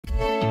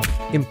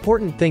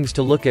Important things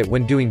to look at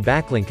when doing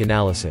backlink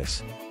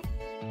analysis.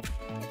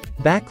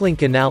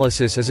 Backlink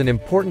analysis is an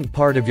important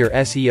part of your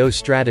SEO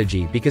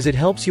strategy because it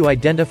helps you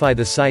identify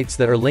the sites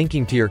that are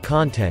linking to your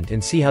content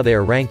and see how they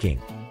are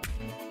ranking.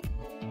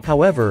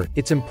 However,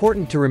 it's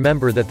important to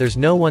remember that there's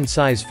no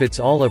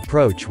one-size-fits-all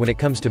approach when it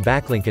comes to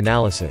backlink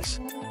analysis.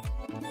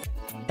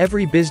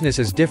 Every business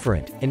is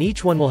different, and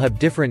each one will have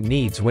different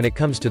needs when it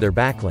comes to their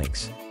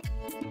backlinks.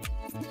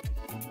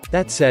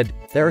 That said,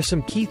 there are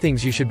some key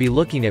things you should be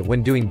looking at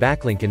when doing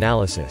backlink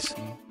analysis.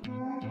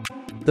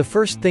 The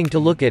first thing to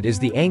look at is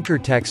the anchor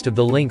text of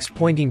the links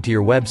pointing to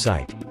your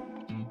website.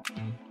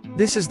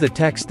 This is the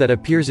text that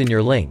appears in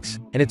your links,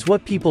 and it's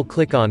what people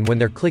click on when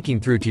they're clicking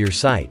through to your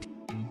site.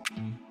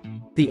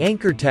 The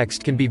anchor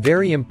text can be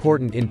very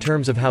important in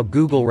terms of how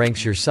Google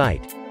ranks your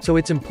site, so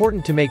it's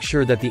important to make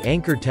sure that the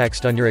anchor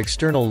text on your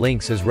external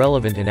links is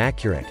relevant and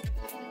accurate.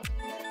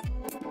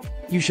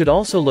 You should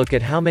also look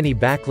at how many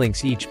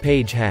backlinks each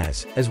page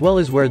has, as well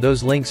as where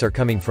those links are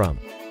coming from.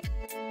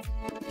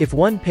 If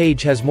one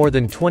page has more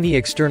than 20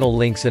 external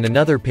links and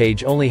another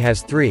page only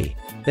has 3,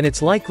 then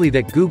it's likely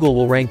that Google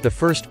will rank the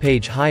first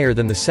page higher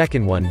than the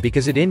second one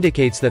because it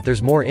indicates that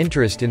there's more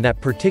interest in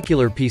that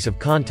particular piece of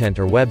content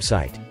or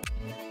website.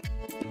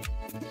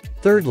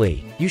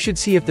 Thirdly, you should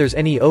see if there's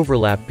any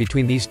overlap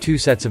between these two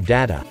sets of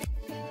data.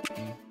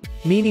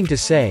 Meaning to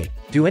say,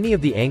 do any of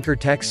the anchor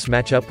texts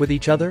match up with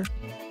each other?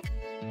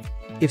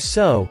 If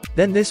so,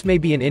 then this may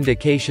be an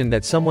indication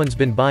that someone's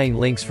been buying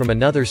links from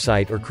another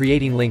site or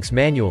creating links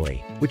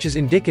manually, which is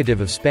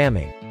indicative of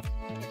spamming.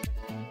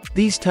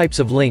 These types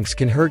of links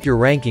can hurt your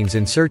rankings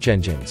in search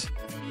engines.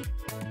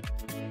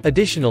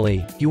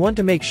 Additionally, you want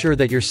to make sure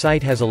that your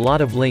site has a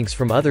lot of links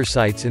from other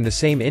sites in the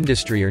same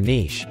industry or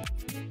niche.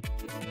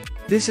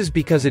 This is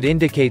because it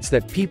indicates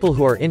that people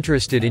who are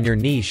interested in your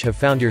niche have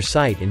found your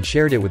site and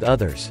shared it with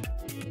others.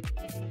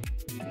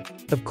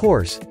 Of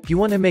course, you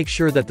want to make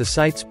sure that the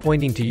sites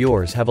pointing to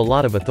yours have a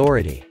lot of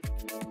authority.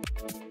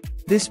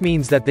 This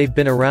means that they've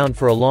been around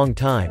for a long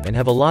time and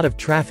have a lot of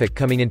traffic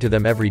coming into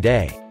them every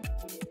day.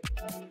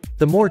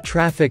 The more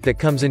traffic that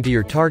comes into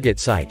your target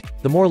site,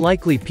 the more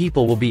likely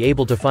people will be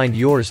able to find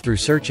yours through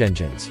search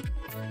engines.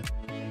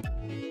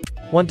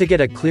 Want to get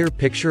a clear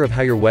picture of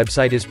how your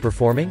website is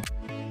performing?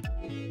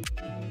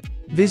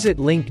 Visit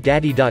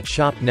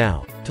linkdaddy.shop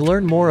now to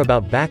learn more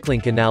about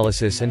backlink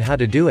analysis and how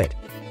to do it.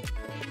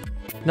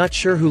 Not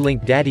sure who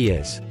LinkDaddy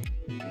is?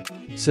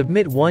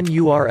 Submit one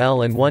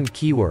URL and one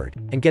keyword,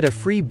 and get a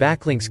free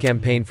backlinks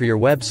campaign for your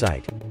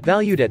website,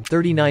 valued at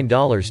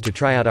 $39 to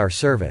try out our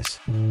service.